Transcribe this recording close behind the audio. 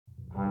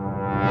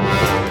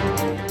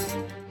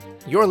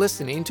You're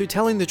listening to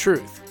Telling the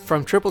Truth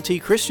from Triple T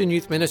Christian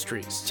Youth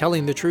Ministries,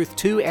 telling the truth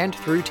to and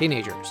through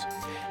teenagers.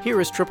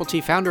 Here is Triple T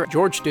founder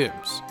George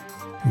Dooms.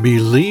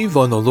 Believe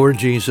on the Lord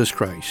Jesus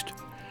Christ.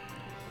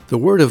 The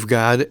Word of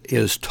God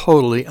is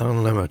totally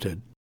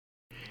unlimited.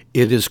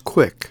 It is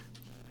quick.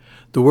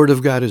 The Word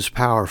of God is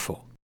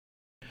powerful.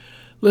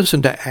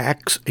 Listen to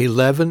Acts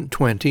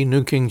 11:20,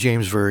 New King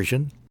James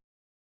Version.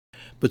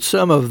 But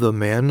some of the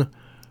men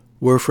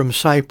were from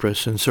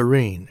Cyprus and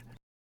Cyrene,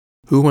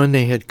 who when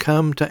they had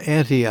come to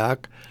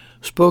Antioch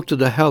spoke to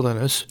the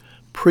Hellenists,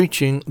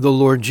 preaching the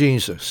Lord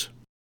Jesus.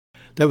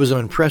 That was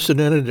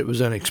unprecedented, it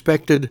was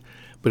unexpected,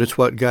 but it's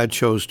what God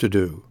chose to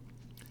do.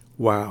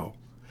 Wow.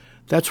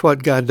 That's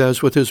what God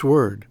does with His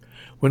Word,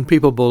 when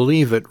people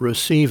believe it,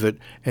 receive it,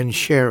 and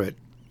share it.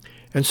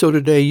 And so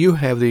today you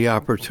have the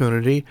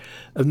opportunity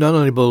of not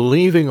only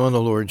believing on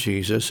the Lord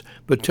Jesus,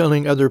 but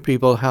telling other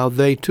people how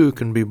they too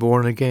can be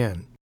born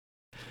again.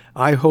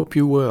 I hope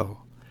you will.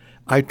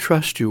 I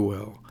trust you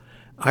will.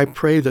 I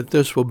pray that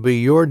this will be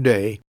your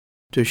day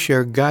to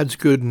share God's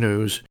good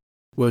news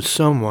with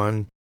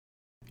someone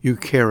you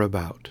care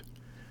about.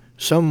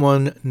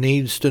 Someone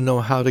needs to know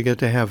how to get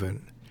to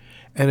heaven.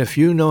 And if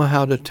you know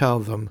how to tell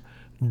them,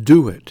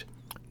 do it.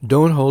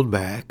 Don't hold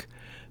back,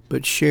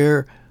 but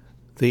share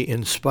the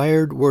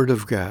inspired Word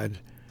of God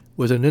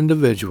with an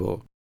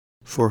individual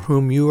for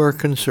whom you are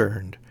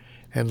concerned,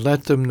 and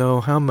let them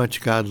know how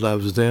much God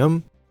loves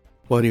them,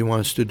 what He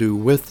wants to do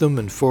with them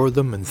and for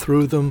them and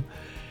through them,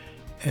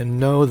 and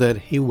know that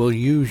He will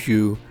use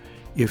you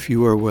if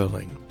you are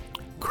willing.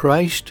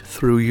 Christ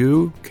through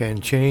you can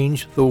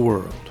change the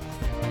world.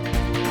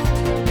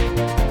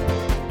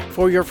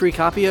 For your free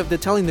copy of the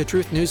Telling the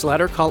Truth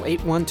newsletter, call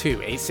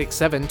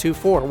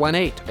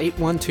 812-867-2418,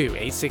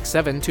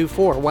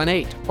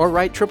 812-867-2418, or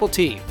write Triple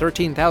T,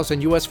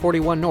 13,000 U.S.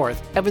 41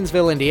 North,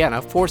 Evansville,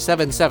 Indiana,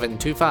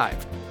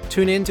 47725.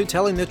 Tune in to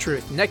Telling the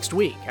Truth next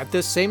week at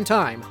this same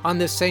time on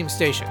this same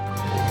station.